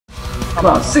Come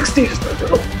on, 60.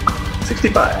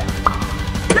 65.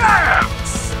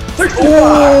 Yes! 65!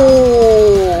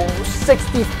 Oh,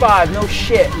 65, no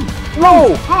shit.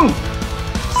 Whoa!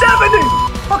 70!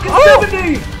 Fucking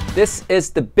 70! This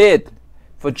is the bid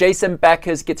for Jason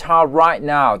Becker's guitar right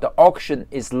now. The auction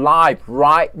is live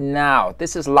right now.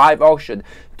 This is live auction.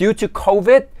 Due to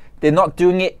COVID, they're not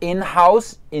doing it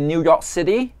in-house in New York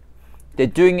City. They're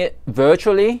doing it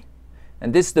virtually.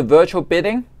 And this is the virtual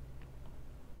bidding.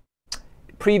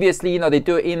 Previously, you know, they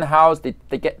do it in-house. They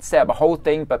get set up a whole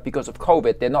thing, but because of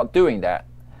COVID, they're not doing that.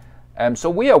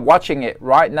 So we are watching it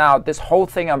right now, this whole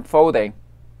thing unfolding.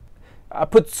 I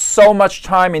put so much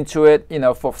time into it, you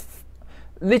know,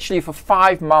 literally for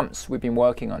 5 months we've been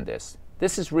working on this.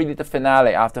 This is really the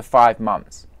finale after 5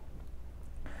 months.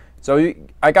 So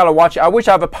I gotta watch it. I wish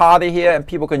I have a party here and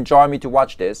people can join me to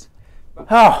watch this.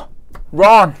 Oh,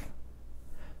 Ron,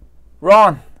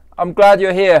 I'm glad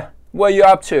you're here. What are you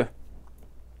up to?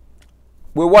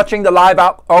 We're watching the live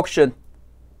auction.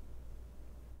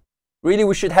 Really,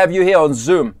 we should have you here on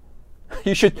Zoom.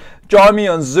 You should join me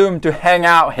on Zoom to hang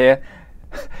out here.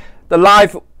 The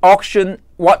live auction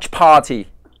watch party.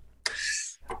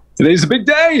 Today's a big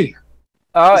day.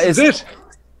 This is it.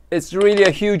 It's really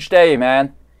a huge day,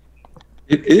 man.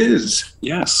 It is,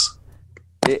 yes.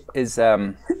 It is.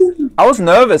 I was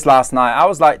nervous last night. I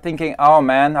was like thinking, oh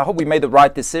man, I hope we made the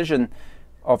right decision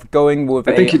of going with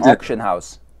an auction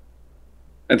house.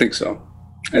 I think so.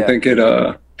 Yeah. I think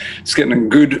it's getting a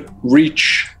good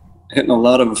reach, hitting a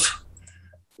lot of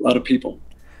people.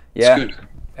 Yeah, it's good.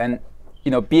 And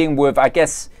you know, being with, I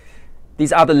guess,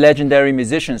 these other legendary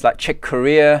musicians like Chick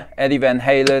Corea, Eddie Van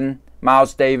Halen,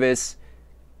 Miles Davis,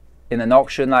 in an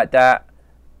auction like that.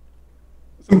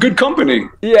 Some good company.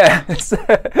 Yeah,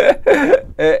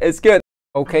 it's good.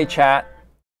 Okay, chat,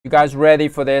 you guys ready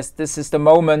for this? This is the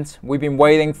moment we've been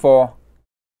waiting for.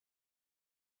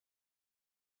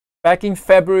 Back in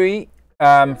February,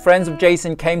 friends of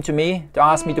Jason came to me to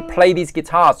ask me to play these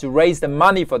guitars, to raise the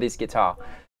money for this guitar.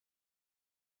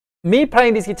 Me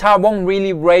playing this guitar won't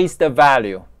really raise the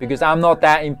value because I'm not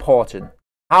that important.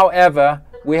 However,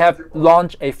 we have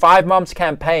launched a 5-month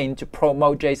campaign to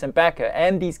promote Jason Becker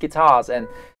and these guitars and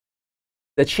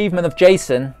the achievement of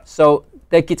Jason. So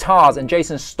the guitars and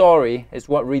Jason's story is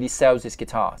what really sells his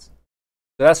guitars.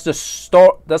 So that's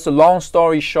the long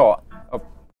story short of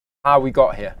how we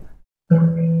got here.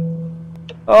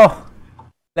 Oh,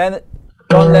 John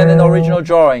Lennon original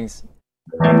drawings.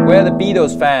 Where are the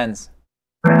Beatles fans?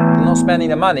 They're not spending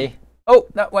the money. Oh,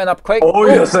 that went up quick. Oh,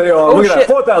 yes, they are. Look at that.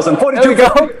 4,000, 42. There we go.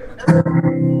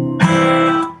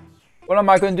 What am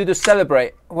I going to do to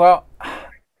celebrate? Well,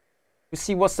 we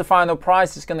see what's the final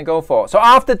price it's going to go for. So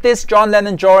after this John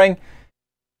Lennon drawing,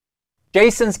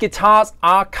 Jason's guitars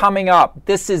are coming up.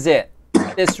 This is it.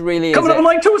 This really is coming up it. in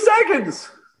like 2 seconds.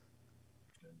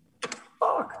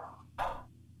 Fuck.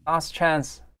 Last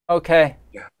chance. Okay.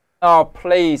 Yeah. Oh,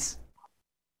 please.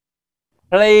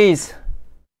 Please.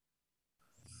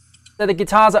 So the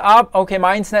guitars are up. Okay,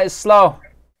 my internet is slow.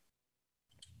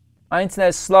 My internet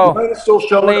is slow. Mine is still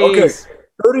showing. Please.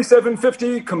 Okay.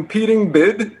 37.50 competing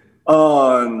bid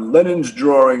on Lennon's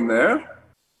drawing there.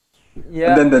 Yeah.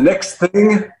 And then the next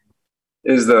thing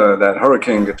is that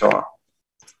Hurricane guitar.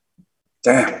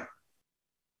 Damn.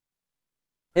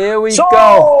 Here we Sold!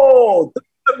 go.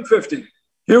 37.50.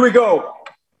 Here we go.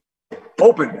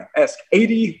 Open. Ask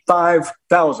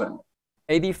 $85,000.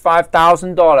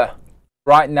 $85,000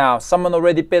 right now. Someone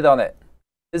already bid on it.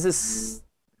 This is,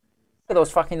 look at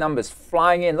those fucking numbers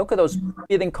flying in. Look at those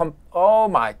bidding. Oh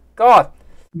my God.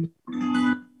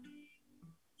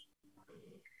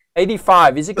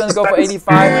 85. Is it going to go for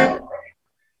 85?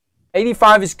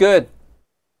 85 is good.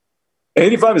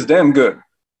 85 is damn good.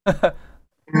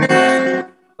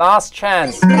 Last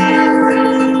chance.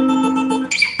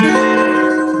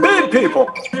 Bid, people.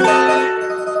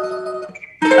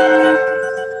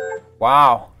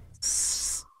 Wow.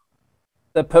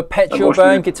 The perpetual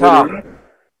burn guitar.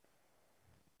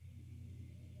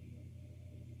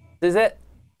 Is it?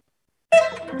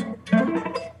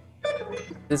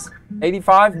 This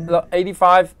 85?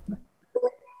 85?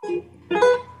 I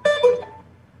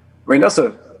mean, that's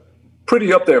a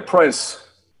pretty up there price.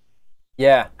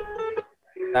 Yeah.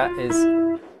 That is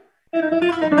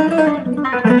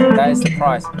the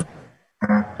price.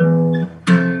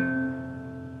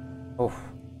 Oof.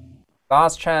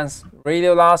 Last chance.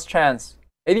 Radio last chance.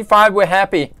 85, we're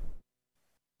happy.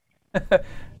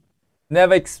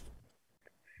 Never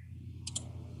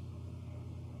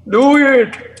Do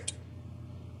it.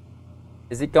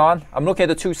 Is it gone? I'm looking at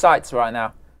the 2 sites right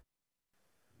now.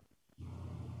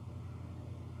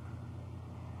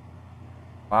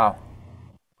 Wow.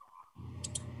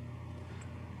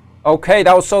 Okay,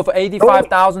 that was sold for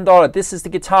 $85,000. This is the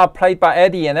guitar played by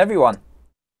Eddie and everyone.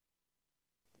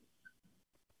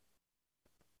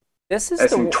 This is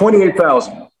That's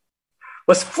 28,000.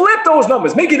 Let's flip those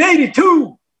numbers. Make it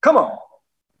 82. Come on.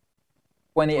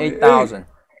 28,000.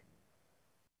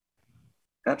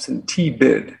 Absentee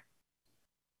bid.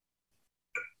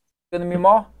 Gonna be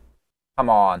more? Come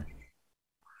on.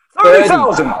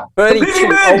 30,000. 32.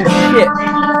 Oh shit.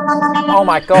 Oh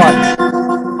my god.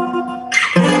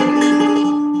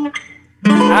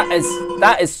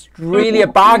 That is really a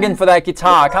bargain for that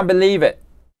guitar. I can't believe it.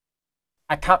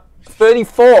 I can't.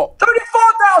 34.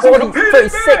 34,000.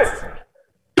 36.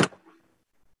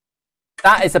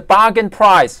 That is a bargain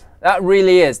price. That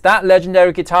really is. That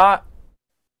legendary guitar.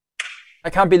 I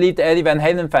can't believe the Eddie Van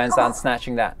Halen fans aren't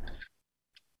snatching that.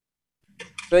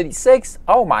 36.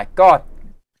 Oh my god.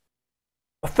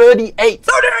 38.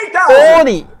 38,000.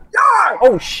 40. Yeah.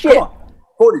 Oh shit.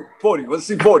 40. Let's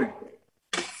see 40.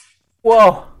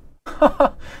 Whoa.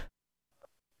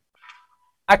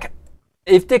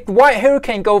 If the White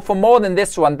Hurricane go for more than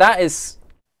this one, that is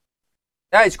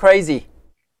crazy.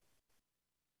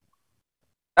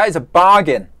 That is a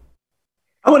bargain.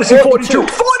 I want to see 42.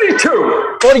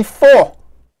 42. 44.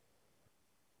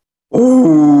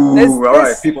 Ooh, all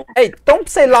right, people. Hey, don't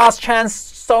say last chance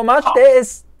so much. There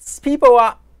is people.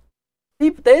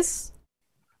 This.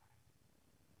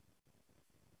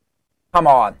 Come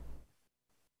on.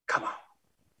 Come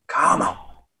on.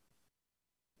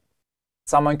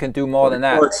 Someone can do more than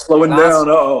that. Oh, it's slowing down.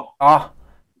 Uh-oh. Oh.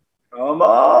 Come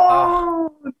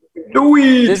on. Do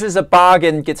it. This is a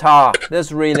bargain guitar.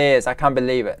 This really is. I can't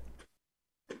believe it.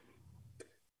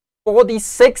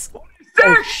 46. 46.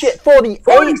 Oh shit. 48.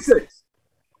 46.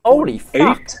 Holy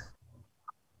fuck. 8.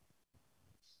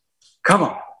 Come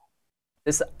on.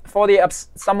 This 48.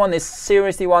 Someone is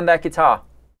seriously won that guitar.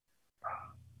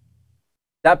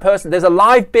 That person, there's a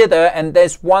live bidder and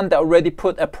there's one that already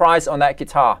put a price on that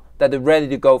guitar that they're ready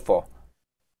to go for.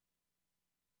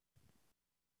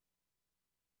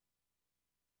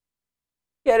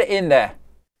 Get it in there.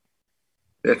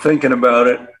 They're thinking about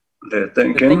it. They're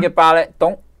thinking. Think about it.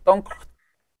 Don't.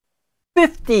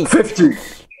 50. 50.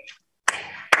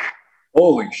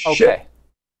 Holy shit. Okay.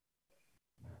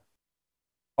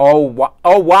 Oh wow.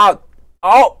 Oh wow.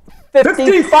 Oh,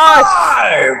 55.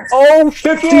 Oh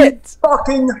 50 shit.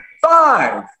 fucking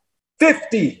 5.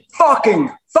 50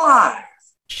 fucking 5.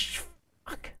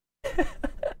 Fuck.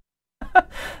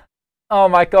 Oh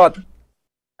my god.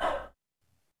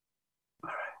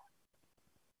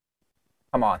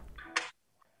 Come on.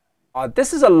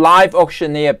 This is a live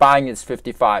auctioneer buying its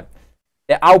 55.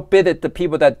 They outbidded the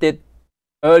people that did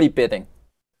early bidding.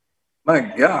 My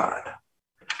god.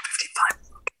 55.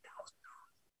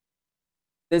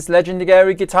 This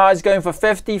legendary guitar is going for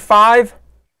 55.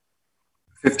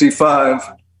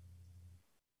 55.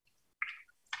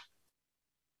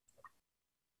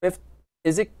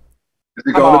 Is it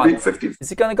going to be 50?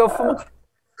 Is it going to go for more?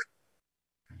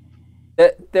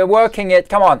 They're working it.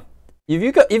 Come on.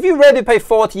 If you're ready to pay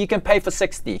 40, you can pay for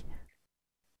 60.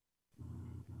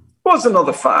 What's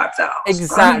another 5,000?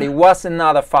 Exactly. What's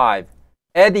another 5?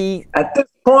 Eddie. At this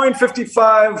point,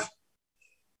 55.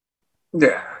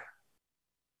 Yeah.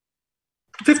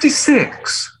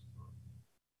 56.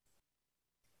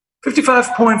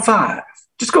 55.5.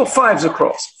 Just go 5s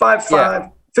across. 5. Yeah.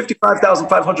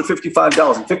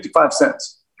 $55,555. 55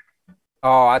 cents.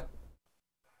 Oh,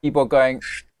 people going.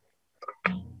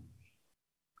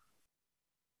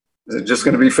 Is it just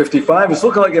going to be 55? It's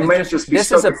looking like it may just be.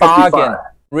 This is a bargain.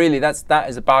 Really, that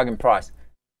is a bargain price.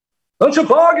 Such a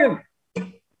bargain.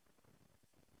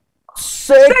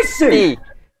 60.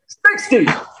 60.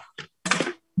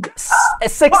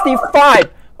 65.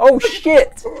 Oh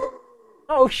shit.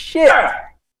 Oh shit.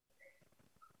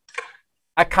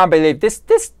 I can't believe this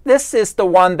is the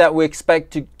one that we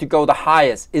expect to go the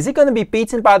highest. Is it going to be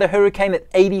beaten by the Hurricane at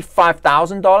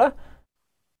 $85,000?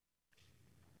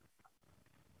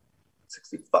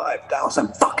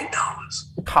 65,000 fucking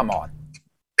dollars. Come on.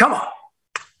 Come on.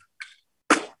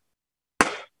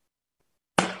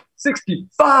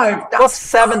 65. What's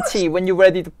 70 when you're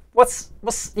ready to what's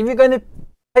if you're going to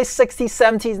pay 60,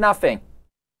 70 is nothing.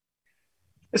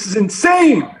 This is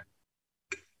insane.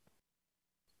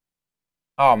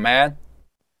 Oh man.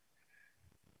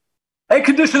 Air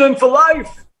conditioning for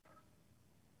life.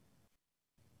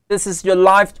 This is your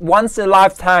once in a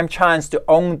lifetime chance to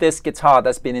own this guitar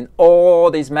that's been in all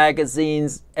these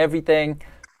magazines, everything.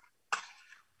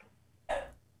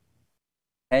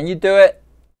 Can you do it?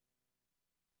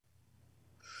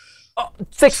 Oh,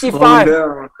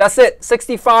 65. That's it.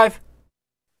 65.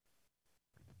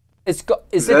 Is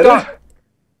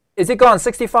it Is it gone?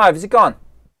 65. Is it gone?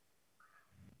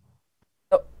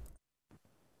 Oh.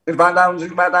 65,000,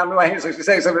 65,000,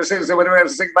 66, 76,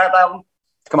 65,000.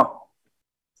 Come on.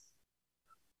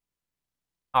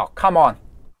 Oh, come on.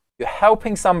 You're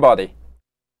helping somebody.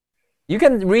 You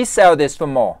can resell this for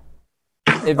more.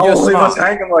 If you're leave smart. us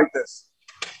hanging like this.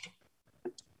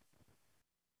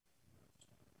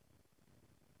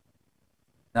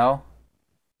 No.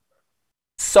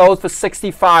 Sold for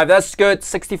 65. That's good.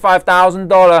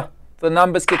 $65,000 for the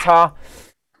Numbers guitar.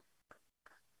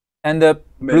 And the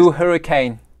Blue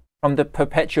Hurricane from the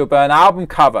Perpetual Burn album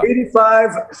cover.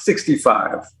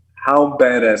 85.65. How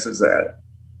badass is that?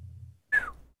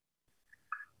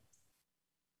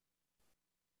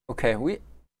 Okay,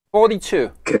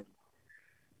 42. Okay.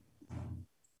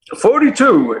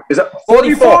 42. Is that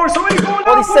 44? 44? Somebody going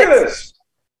 46. Look at this.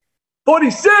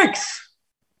 46.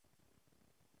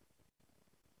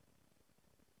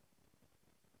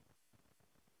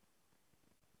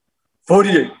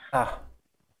 48. Ah,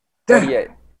 Damn. 48.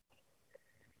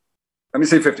 Let me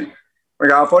see 50. We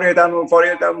got 48,000,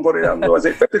 48,000, 48,000. Do I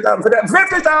say 50,000 for that?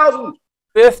 50,000.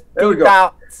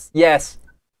 50,000. Yes.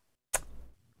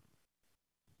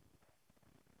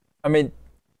 I mean,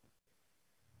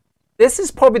 this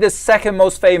is probably the second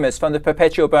most famous from the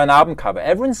Perpetual Burn album cover.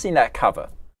 Everyone's seen that cover.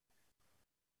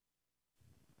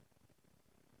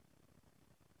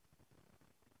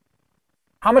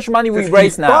 How much money we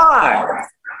raise now?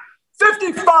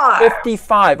 55.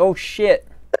 55. Oh shit.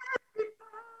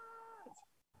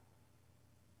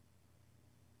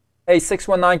 Hey,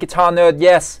 619 Guitar Nerd.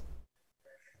 Yes.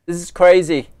 This is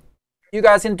crazy. You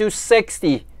guys can do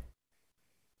 60.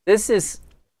 This is...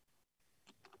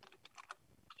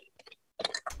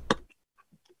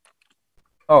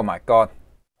 Oh my God.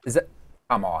 Is it?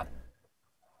 Come on.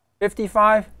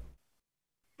 55?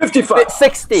 55.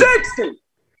 60. 60.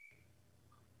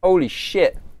 Holy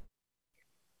shit.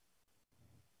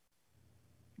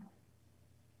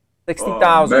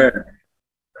 60,000. Oh,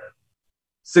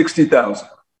 60,000.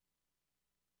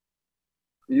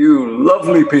 You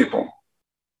lovely people.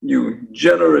 You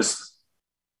generous,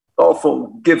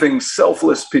 thoughtful, giving,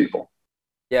 selfless people.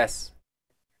 Yes.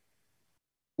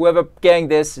 Whoever getting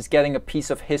this is getting a piece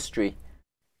of history.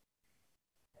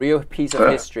 Real piece of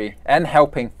history. And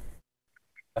helping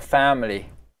a family.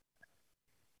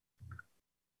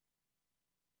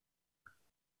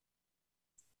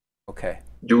 Okay.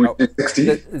 Do we do 60?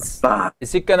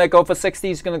 Is it going to go for 60?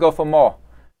 It's going to go for more.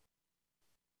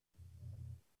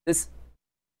 This.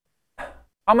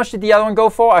 How much did the other one go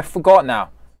for? I forgot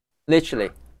now. Literally.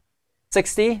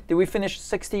 60? Did we finish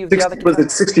 60 of the other? Was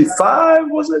it 65?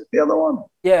 Was it the other one?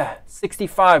 Yeah,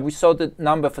 65. We sold the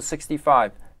number for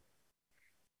 65.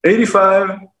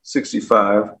 85,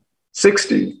 65,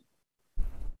 60.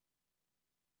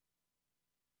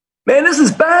 Man, this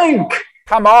is bank.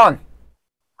 Come on.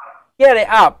 Get it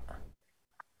up.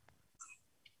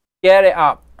 Get it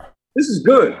up. This is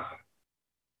good.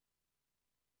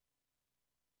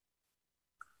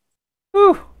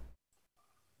 Whew.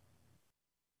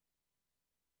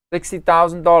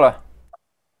 $60,000.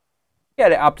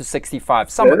 Get it up to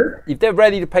 65. Someone, if they're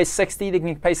ready to pay 60, they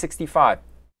can pay 65.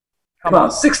 Come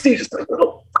on, 60, just a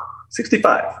little.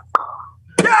 65.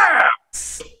 Yeah!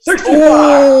 65.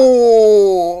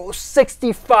 Oh,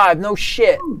 65. No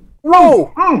shit.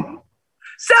 Whoa.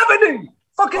 70.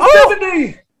 Fucking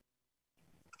 70.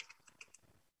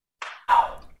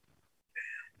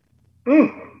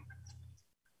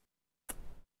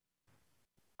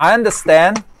 I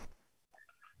understand.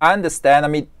 I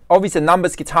mean, obviously,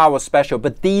 Numbers guitar was special,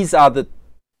 but these are the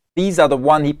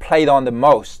one he played on the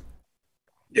most.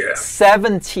 Yeah.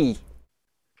 70.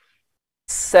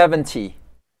 70.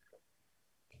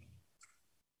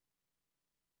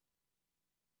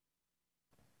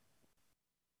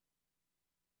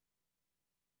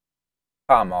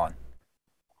 Come on.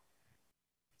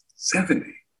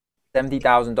 70.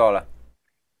 $70,000.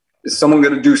 Is someone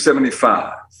going to do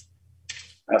 75?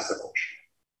 That's the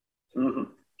question.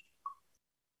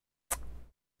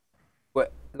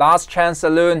 Last chance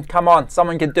saloon. Come on,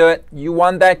 someone can do it. You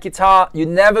won that guitar. You're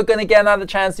never going to get another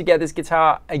chance to get this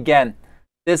guitar again.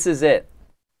 This is it.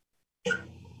 It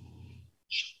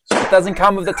doesn't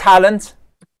come with the talent,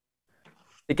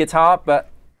 the guitar, but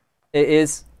it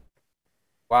is.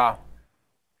 Wow.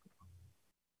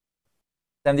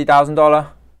 $70,000.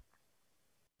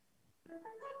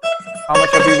 How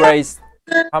much have you raised?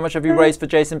 How much have you raised for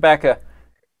Jason Becker?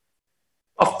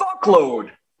 A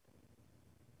fuckload.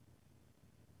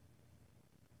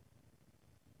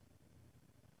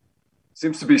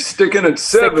 Seems to be sticking at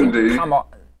 70. Come on.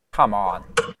 Come on.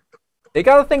 They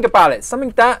got to think about it.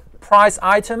 Something that price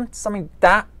item, something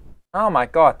that Oh my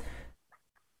God.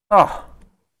 Oh.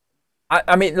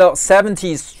 I mean, look,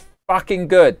 70 is fucking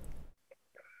good.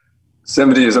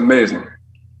 70 is amazing.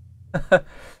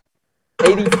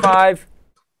 85,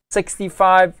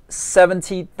 65,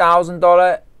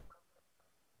 $70,000.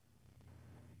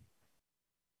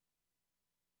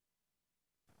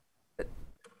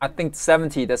 I think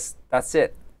 70. That's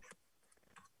it.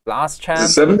 Last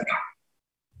chance. 70?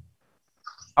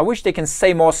 I wish they can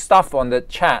say more stuff on the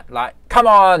chat. Like, come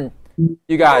on,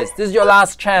 you guys. This is your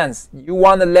last chance. You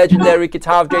won the legendary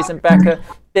guitar of Jason Becker.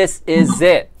 This is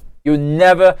it. You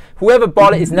never. Whoever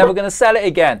bought it is never gonna sell it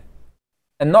again,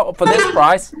 and not for this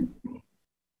price.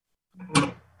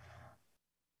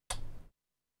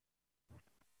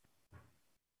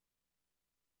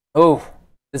 Oh,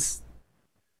 this.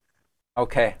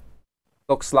 Okay,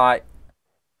 looks like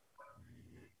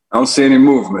I don't see any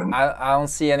movement. I don't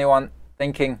see anyone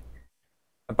thinking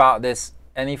about this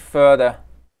any further.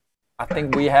 I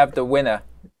think we have the winner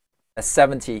at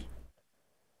 70.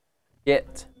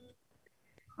 Yet.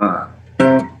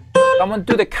 Someone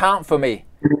do the count for me.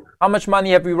 How much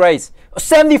money have we raised? Oh,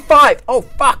 75. Oh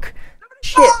fuck.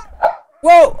 Shit.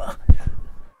 Whoa.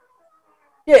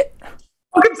 Shit.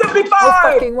 Fucking 75. No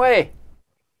fucking way.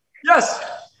 Yes.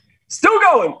 Still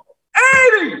going.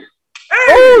 80. 80.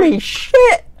 Holy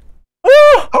shit.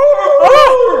 Oh.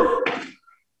 Oh.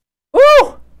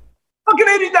 Oh. Fucking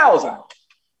 80,000.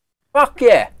 Fuck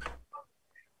yeah.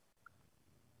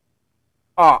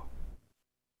 Oh.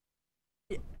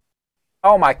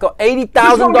 Oh my God,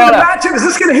 $80,000. Is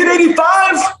this gonna hit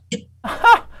 85?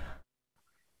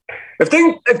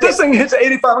 If this thing hits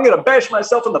 85, I'm gonna bash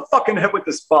myself in the fucking head with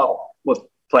this bottle with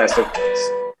plastic. It's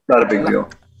not a big deal.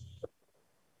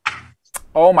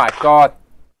 Oh my God.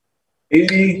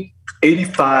 80,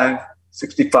 85,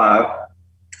 65.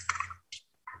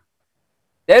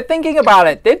 They're thinking about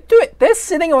it. They do it. They're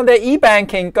sitting on their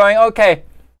e-banking going, okay.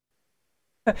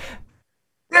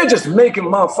 They're just making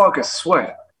motherfuckers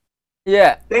sweat.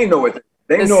 Yeah. They know it.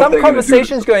 There's some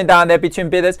conversations going down there between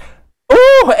bidders.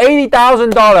 Oh,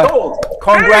 $80,000.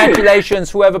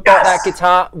 Congratulations, whoever bought that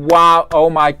guitar. Wow. Oh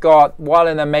my God. What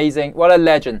an amazing, what a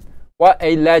legend. What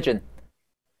a legend.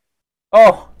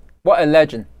 Oh, what a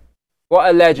legend. What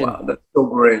a legend. Wow, that's so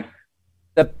great.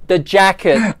 The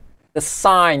jacket, the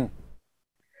sign,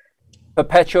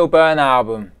 Perpetual Burn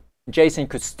album. Jason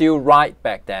could still write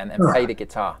back then and play the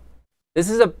guitar.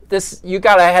 You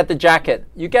gotta have the jacket.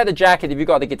 You get the jacket if you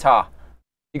got the guitar.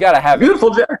 You gotta have it.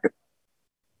 Beautiful jacket.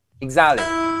 Exactly.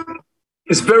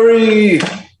 It's very.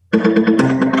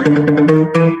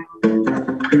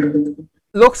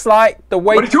 Looks like the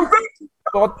way. Here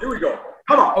we go.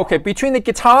 Come on. Okay, between the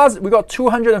guitars, we got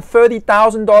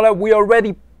 $230,000. We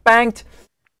already banked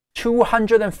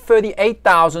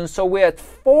 $238,000, so we're at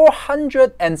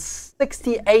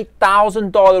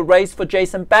 $468,000 raised for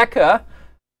Jason Becker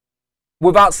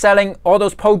without selling all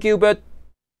those Paul Gilbert,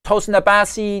 Tosin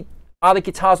Abasi, other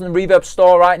guitars in the Reverb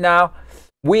store right now.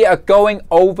 We are going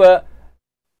over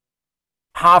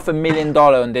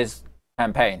 $500,000 on this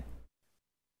campaign.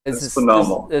 This is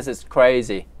phenomenal. This is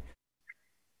crazy.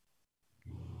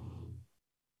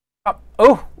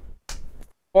 Oh,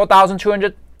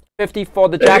 4,250 for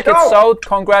the jacket sold.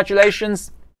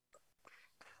 Congratulations.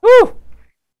 Woo!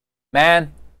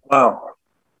 Man. Wow.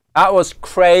 That was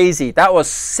crazy. That was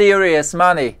serious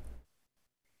money.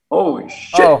 Holy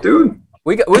shit, dude.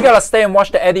 We gotta stay and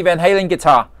watch the Eddie Van Halen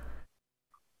guitar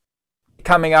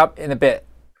coming up in a bit.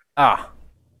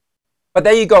 But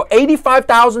there you go.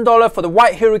 $85,000 for the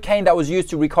white Hurricane that was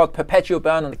used to record Perpetual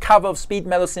Burn on the cover of Speed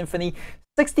Metal Symphony.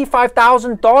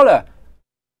 $65,000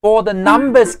 for the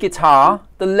Numbers guitar,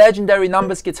 the legendary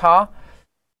Numbers guitar.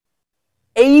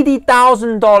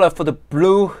 $80,000 for the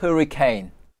Blue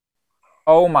Hurricane.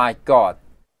 Oh my God.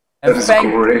 And that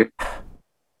is great.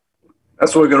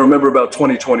 That's what we're going to remember about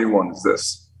 2021 is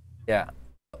this. Yeah.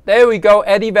 There we go.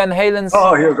 Eddie Van Halen's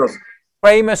here it goes.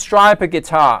 Kramer Stryper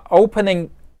guitar opening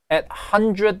at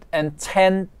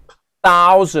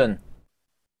 $110,000.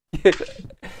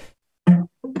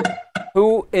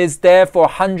 Who is there for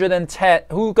 110?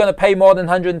 Who's going to pay more than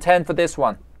 110 for this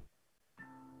one?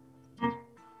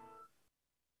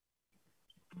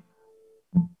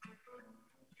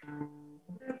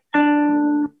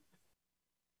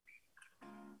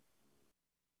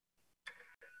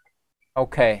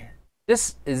 Okay.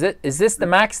 Is this the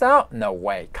maxed out? No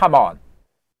way. Come on.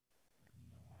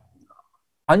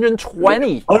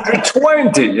 120.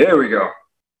 120. There we go.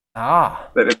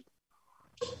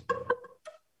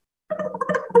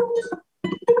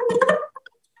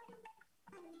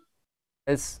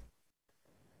 It's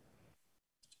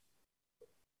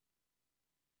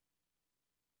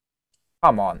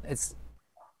Come on, it's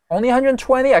only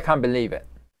 120. I can't believe it.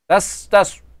 That's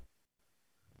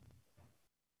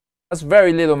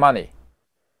very little money.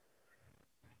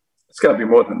 It's got to be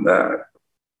more than that.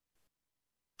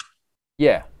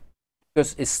 Yeah,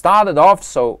 because it started off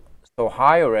so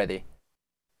high already.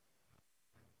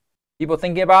 People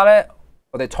thinking about it,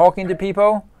 or they're talking to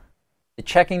people, they're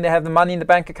checking they have the money in the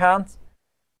bank account.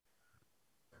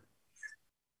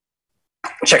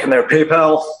 Checking their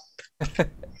PayPal.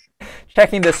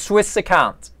 Checking the Swiss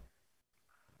account.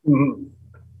 Mm-hmm.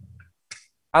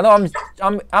 I know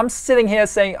I'm sitting here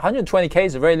saying 120K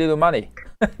is very little money.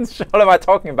 What am I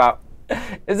talking about?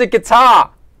 It's a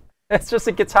guitar. It's just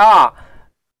a guitar.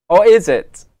 Or is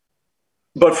it?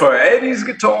 But for Eddie's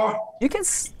guitar, you can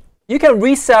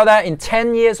resell that in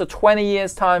 10 years or 20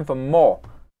 years time for more.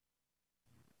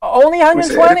 Only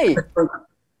 120.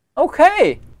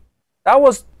 Okay. That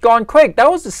was gone quick.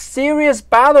 That was a serious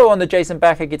battle on the Jason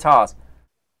Becker guitars.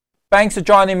 Thanks for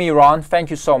joining me, Ron.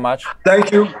 Thank you so much.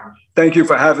 Thank you. Thank you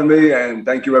for having me, and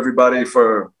thank you everybody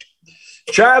for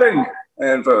chatting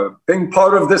and for being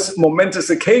part of this momentous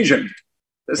occasion.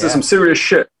 This is some serious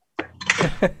shit.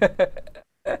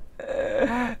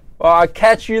 Well, I'll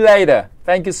catch you later.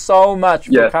 Thank you so much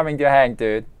for coming to hang,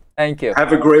 dude. Thank you.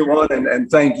 Have a great one, and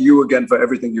thank you again for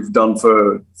everything you've done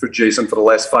for Jason for the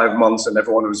last 5 months and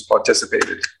everyone who's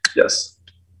participated. Yes.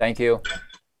 Thank you. All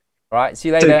right. See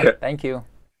you later. Thank you.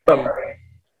 Bye-bye.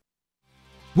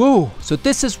 Whoa, so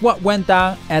this is what went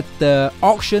down at the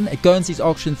auction, at Guernsey's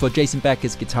auction for Jason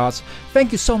Becker's guitars.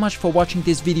 Thank you so much for watching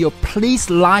this video. Please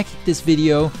like this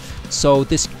video so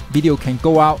this video can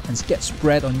go out and get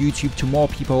spread on YouTube to more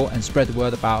people and spread the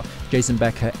word about Jason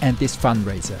Becker and this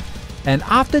fundraiser. And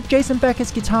after Jason Becker's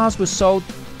guitars were sold,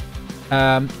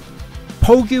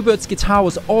 Paul Gilbert's guitar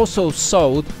was also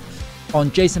sold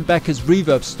on Jason Becker's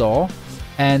Reverb store,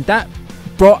 and that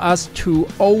brought us to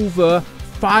over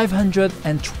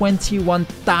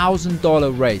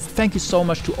 $521,000 raised. Thank you so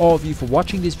much to all of you for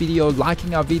watching this video,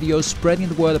 liking our videos, spreading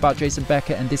the word about Jason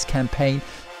Becker and this campaign.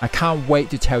 I can't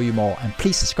wait to tell you more, and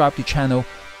please subscribe to the channel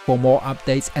for more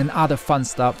updates and other fun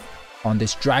stuff on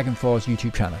this DragonForce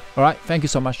YouTube channel. Alright, thank you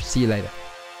so much. See you later.